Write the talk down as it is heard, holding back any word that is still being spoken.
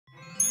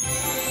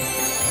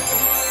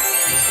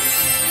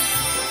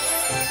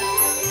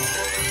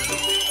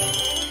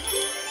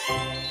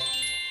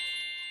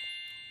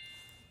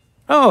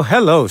Oh,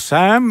 hello,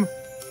 Sam.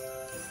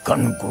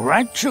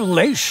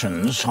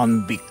 Congratulations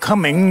on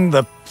becoming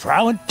the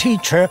proud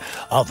teacher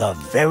of a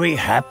very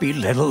happy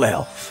little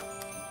elf.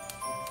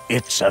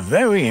 It's a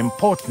very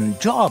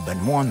important job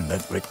and one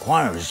that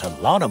requires a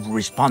lot of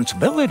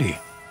responsibility.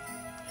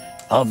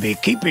 I'll be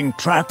keeping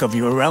track of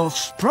your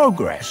elf's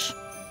progress.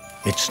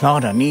 It's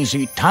not an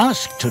easy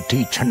task to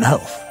teach an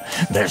elf.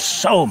 There's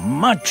so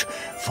much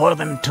for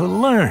them to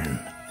learn,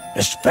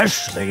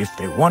 especially if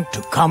they want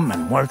to come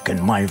and work in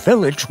my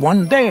village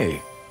one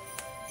day.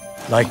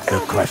 Like the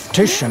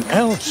craftician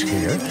elves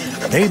here,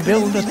 they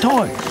build the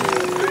toys.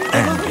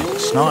 And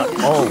it's not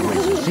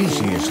always as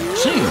easy as it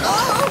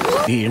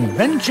seems. The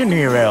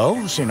Inventioneer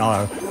elves in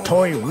our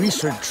toy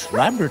research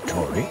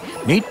laboratory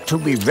need to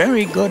be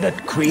very good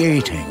at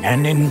creating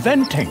and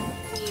inventing.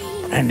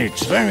 And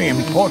it's very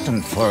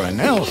important for an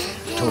elf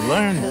to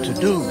learn to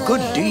do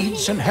good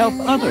deeds and help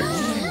others.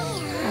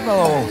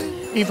 Although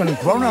even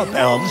grown-up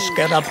elves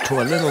get up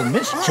to a little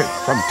mischief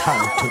from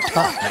time to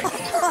time.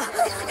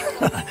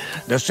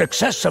 The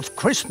success of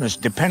Christmas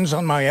depends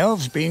on my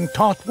elves being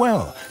taught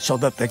well, so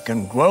that they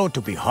can grow to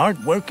be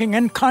hard-working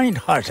and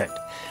kind-hearted.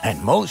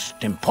 And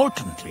most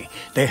importantly,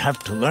 they have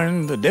to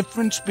learn the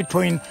difference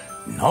between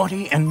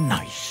naughty and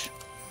nice.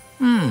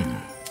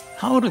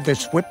 How did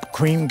this whipped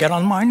cream get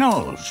on my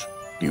nose?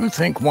 Do you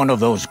think one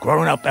of those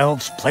grown-up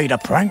elves played a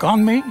prank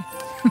on me?